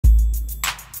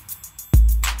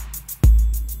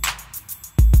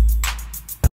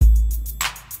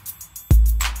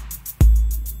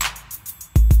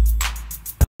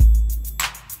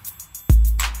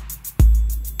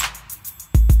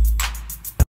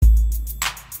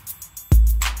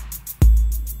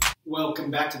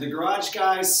Welcome back to the garage,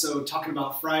 guys. So talking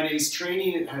about Friday's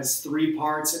training, it has three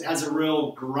parts. It has a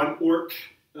real grunt work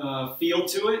feel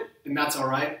to it, and that's all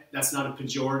right. That's not a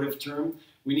pejorative term.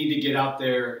 We need to get out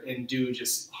there and do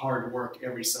just hard work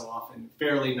every so often,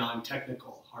 fairly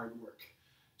non-technical hard work,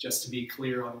 just to be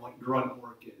clear on what grunt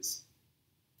work is.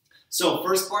 So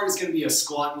first part is going to be a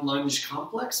squat and lunge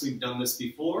complex. We've done this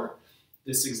before,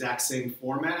 this exact same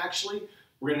format actually.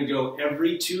 We're going to go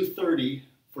every 230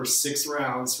 for 6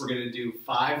 rounds. We're going to do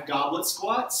 5 goblet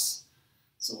squats.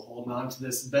 So hold on to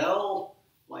this bell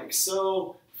like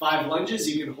so. 5 lunges,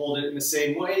 you can hold it in the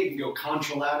same way. You can go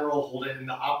contralateral, hold it in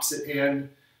the opposite hand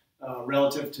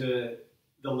relative to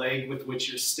the leg with which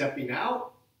you're stepping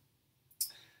out.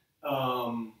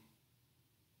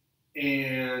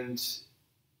 And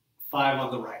 5 on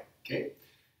the right, okay?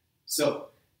 So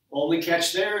only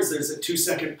catch there is there's a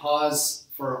 2-second pause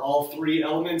for all 3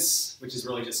 elements, which is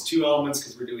really just 2 elements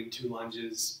because we're doing 2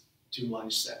 lunges, 2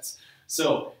 lunge sets.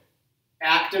 So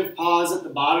active pause at the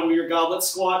bottom of your goblet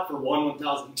squat for 1,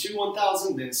 1,000, 2,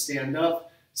 1,000, then stand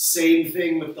up. Same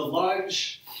thing with the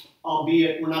lunge,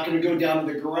 albeit we're not going to go down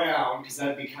to the ground because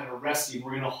that'd be kind of resting.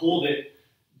 We're going to hold it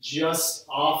just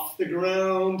off the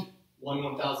ground, 1,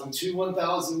 1,000, 2,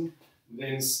 1,000,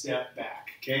 then step back,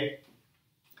 okay?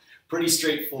 Pretty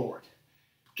straightforward,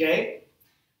 okay?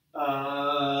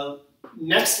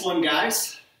 Next one,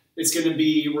 guys, it's going to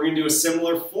be, we're going to do a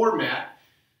similar format,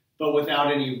 but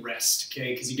without any rest,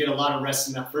 okay? Because you get a lot of rest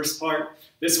in that first part.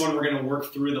 This one, we're going to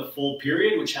work through the full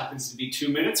period, which happens to be 2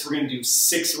 minutes. We're going to do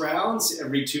 6 rounds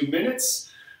every 2 minutes.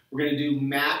 We're going to do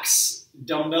max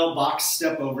dumbbell box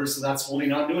step over, so that's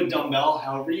holding onto a dumbbell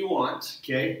however you want,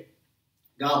 okay?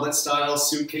 Goblet style,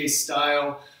 suitcase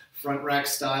style, front rack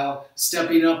style.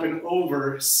 Stepping up and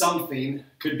over something,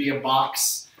 could be a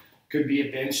box, could be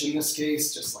a bench in this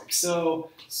case, just like so.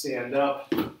 Stand up,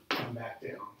 come back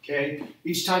down, okay?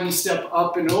 Each time you step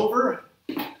up and over,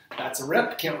 that's a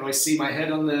rep. Can't really see my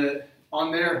head on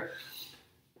there.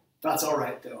 That's all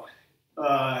right though.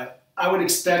 I would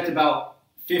expect about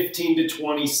 15 to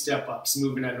 20 step-ups,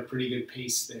 moving at a pretty good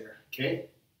pace there, okay?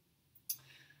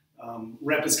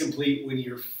 Rep is complete when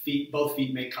your both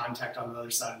feet make contact on the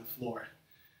other side of the floor.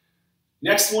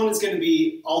 Next one is going to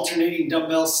be alternating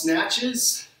dumbbell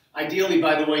snatches. Ideally,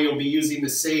 by the way, you'll be using the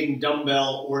same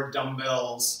dumbbell or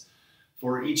dumbbells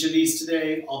for each of these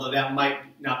today, although that might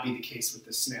not be the case with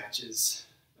the snatches.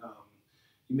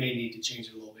 You may need to change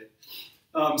it a little bit.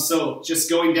 So just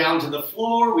going down to the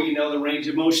floor, we know the range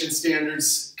of motion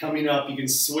standards coming up. You can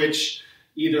switch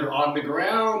either on the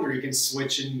ground or you can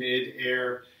switch in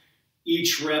mid-air.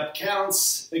 Each rep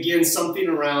counts. Again, something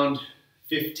around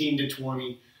 15 to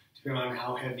 20, depending on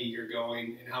how heavy you're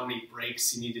going and how many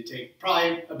breaks you need to take.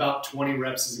 Probably about 20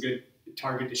 reps is a good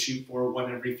target to shoot for,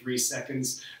 1 every 3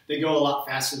 seconds. They go a lot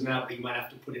faster than that, but you might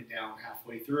have to put it down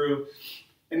halfway through.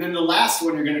 And then the last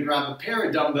one, you're going to grab a pair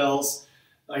of dumbbells.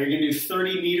 You're going to do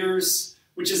 30 meters,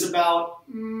 which is about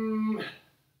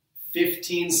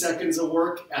 15 seconds of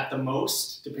work at the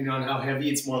most, depending on how heavy.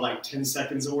 It's more like 10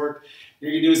 seconds of work. You're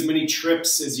going to do as many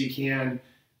trips as you can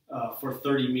for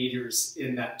 30 meters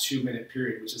in that 2-minute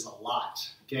period, which is a lot,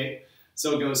 okay?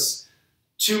 So it goes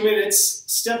 2 minutes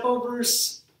step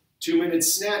overs, 2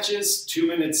 minutes snatches, 2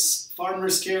 minutes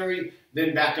farmer's carry,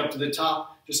 then back up to the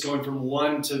top, just going from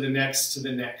one to the next,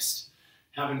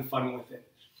 having fun with it.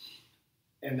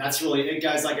 And that's really it,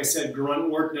 guys. Like I said, grunt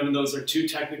work, none of those are too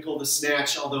technical. The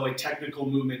snatch, although a technical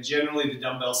movement, generally the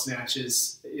dumbbell snatch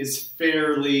is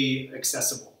fairly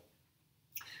accessible.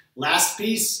 Last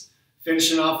piece,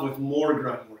 finishing off with more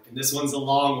grunt work. And this one's a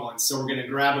long one. So we're going to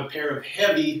grab a pair of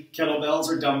heavy kettlebells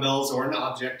or dumbbells or an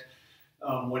object,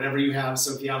 whatever you have.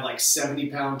 So if you have like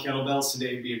 70-pound kettlebells,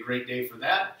 today would be a great day for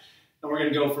that. And we're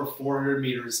going to go for 400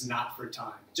 meters, not for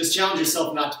time. Just challenge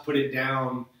yourself not to put it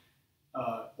down,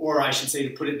 or I should say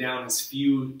to put it down as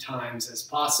few times as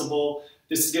possible.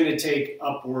 This is going to take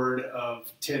upward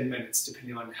of 10 minutes,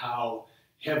 depending on how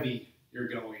heavy you're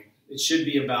going. It should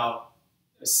be about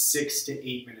a 6 to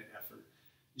 8 minute effort,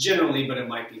 generally, but it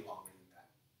might be longer than that.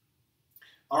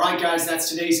 All right, guys,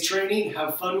 that's today's training.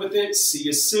 Have fun with it. See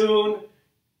you soon.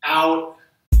 Out.